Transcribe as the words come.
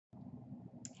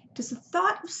Does the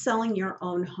thought of selling your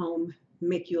own home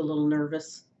make you a little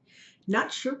nervous?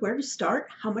 Not sure where to start,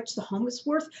 how much the home is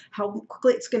worth, how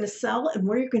quickly it's going to sell, and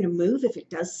where you're going to move if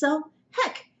it does sell?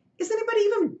 Heck, is anybody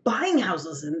even buying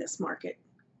houses in this market?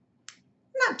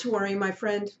 Not to worry, my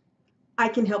friend. I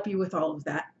can help you with all of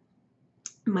that.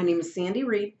 My name is Sandi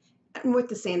Reed. I'm with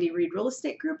the Sandi Reed Real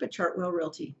Estate Group at Chartwell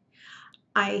Realty.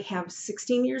 I have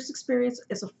 16 years experience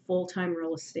as a full-time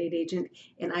real estate agent,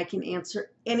 and I can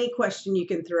answer any question you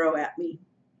can throw at me.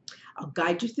 I'll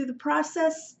guide you through the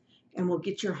process, and we'll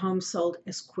get your home sold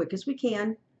as quick as we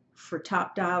can for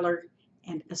top dollar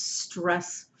and as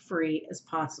stress-free as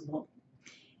possible.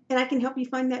 And I can help you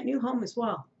find that new home as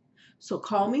well. So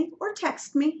call me or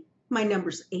text me. My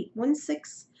number's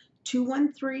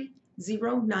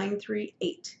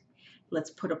 816-213-0938.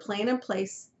 Let's put a plan in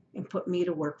place and put me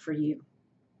to work for you.